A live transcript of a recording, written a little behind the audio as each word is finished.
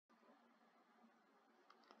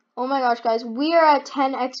Oh my gosh, guys, we are at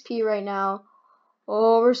 10 XP right now.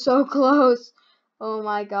 Oh, we're so close. Oh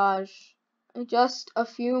my gosh. Just a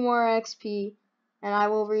few more XP and I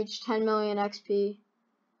will reach 10 million XP.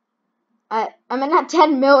 I mean not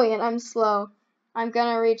 10 million, I'm slow. I'm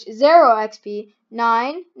gonna reach 0 XP.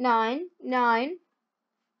 9, 9, 9.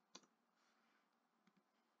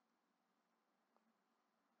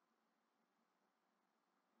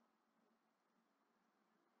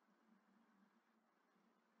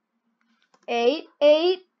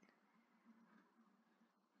 Eight,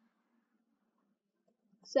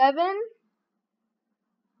 7.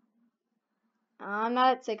 I'm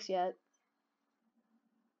not at 6 yet.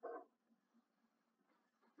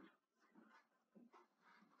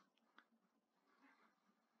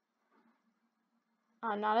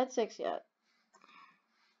 I'm not at 6 yet.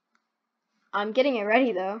 I'm getting it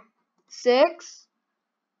ready though. 6.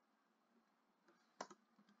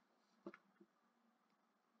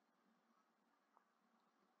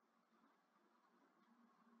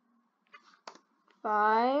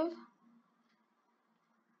 5.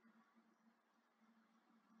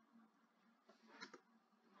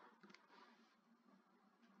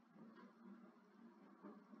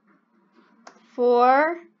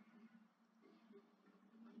 4.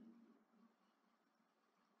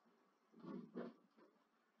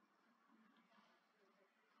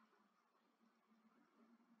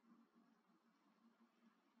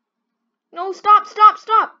 No, stop, stop,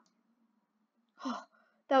 stop. Oh,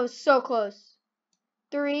 that was so close.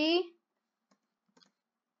 3.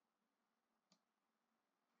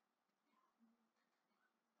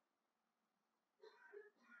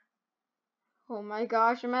 Oh my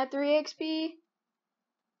gosh, I'm at 3 XP.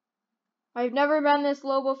 I've never been this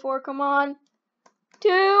low before, come on.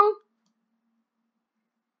 2.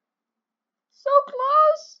 So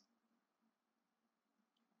close.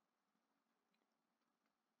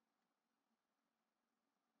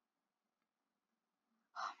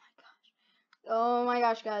 Oh my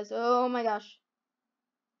gosh, guys. Oh my gosh.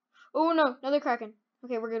 Oh no, another kraken.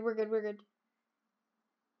 Okay, we're good, we're good, we're good.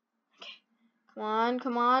 Okay. Come on,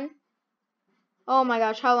 come on. Oh my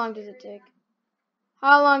gosh, how long does it take?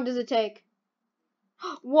 How long does it take?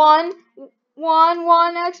 1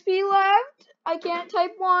 XP left. I can't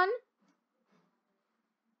type 1.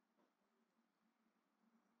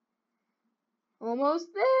 Almost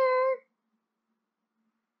there.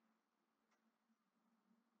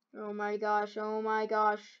 Oh my gosh, oh my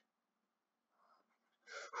gosh.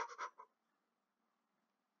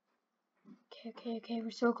 Okay,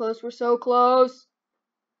 we're so close, we're so close.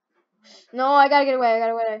 No, I gotta get away, I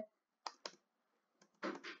gotta get away.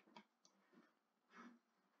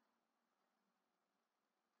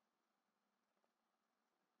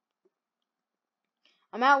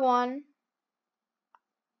 I'm at 1.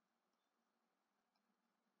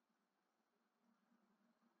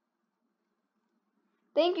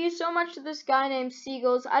 Thank you so much to this guy named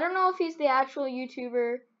Seagulls. I don't know if he's the actual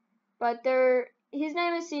YouTuber, but his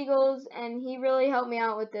name is Seagulls, and he really helped me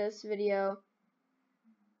out with this video.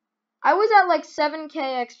 I was at like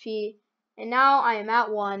 7k XP, and now I am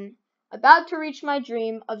at 1, about to reach my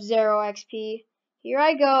dream of 0 XP. Here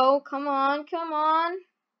I go. Come on, come on.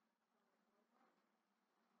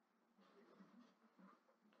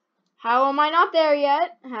 How am I not there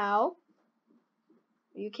yet? How?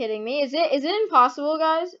 Are you kidding me? Is it impossible,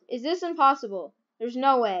 guys? Is this impossible? There's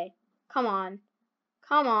no way. Come on.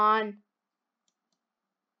 Come on.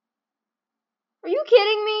 Are you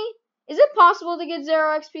kidding me? Is it possible to get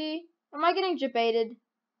 0 XP? Am I getting debated?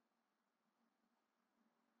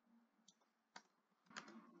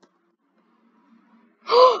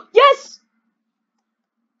 Yes!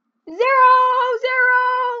 0! 0!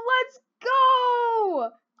 Let's go!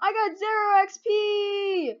 I got 0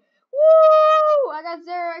 XP! Woo! I got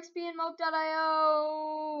 0 XP in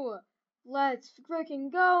mope.io! Let's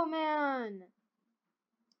freaking go, man!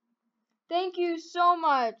 Thank you so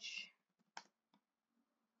much!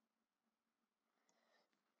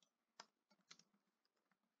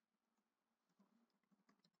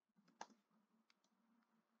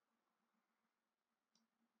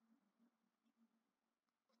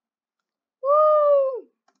 Woo!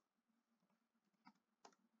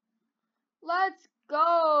 Let's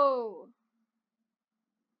go!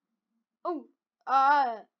 Oh,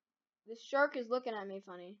 this shark is looking at me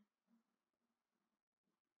funny.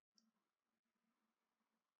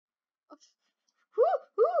 Whoo!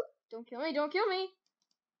 Don't kill me, don't kill me!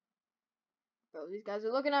 Bro, these guys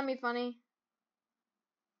are looking at me funny.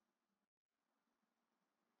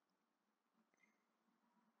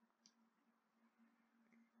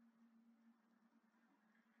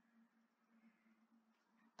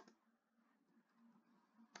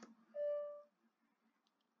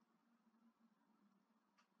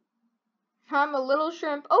 I'm a little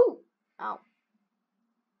shrimp. Oh! Ow.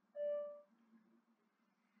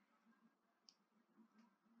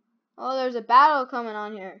 Oh, there's a battle coming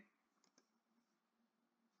on here.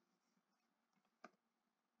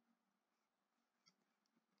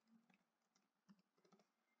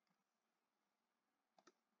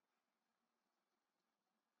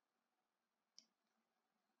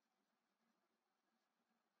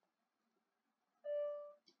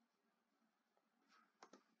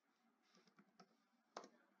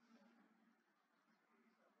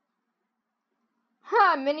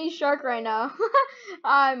 Ha! Mini shark right now.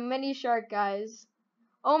 I'm mini shark, guys.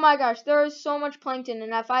 Oh my gosh, there is so much plankton,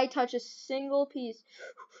 and if I touch a single piece...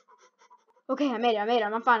 Okay, I made it,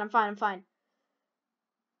 I'm fine.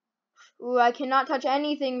 Ooh, I cannot touch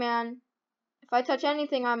anything, man. If I touch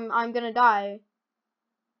anything, I'm gonna die.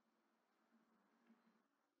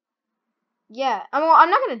 Yeah, I'm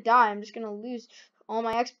not gonna die, I'm just gonna lose all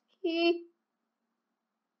my XP.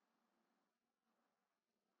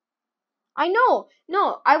 I know!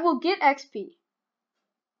 No, I will get XP.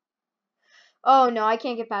 Oh no, I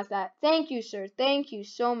can't get past that. Thank you, sir. Thank you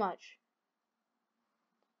so much.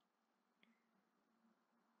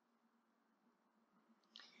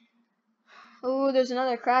 Ooh, there's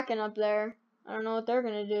another Kraken up there. I don't know what they're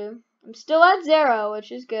gonna do. I'm still at 0,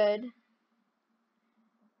 which is good.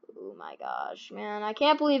 Oh my gosh, man. I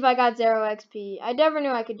can't believe I got 0 XP. I never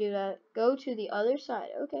knew I could do that. Go to the other side.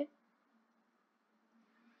 Okay.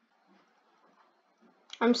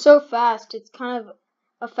 I'm so fast. It's kind of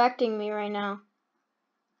affecting me right now.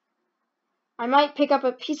 I might pick up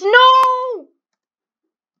a piece. No!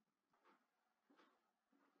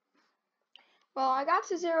 Well, I got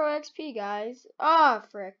to 0 XP, guys. Ah,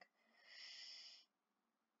 frick.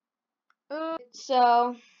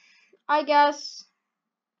 So, I guess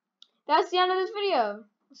that's the end of this video.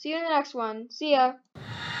 See you in the next one. See ya.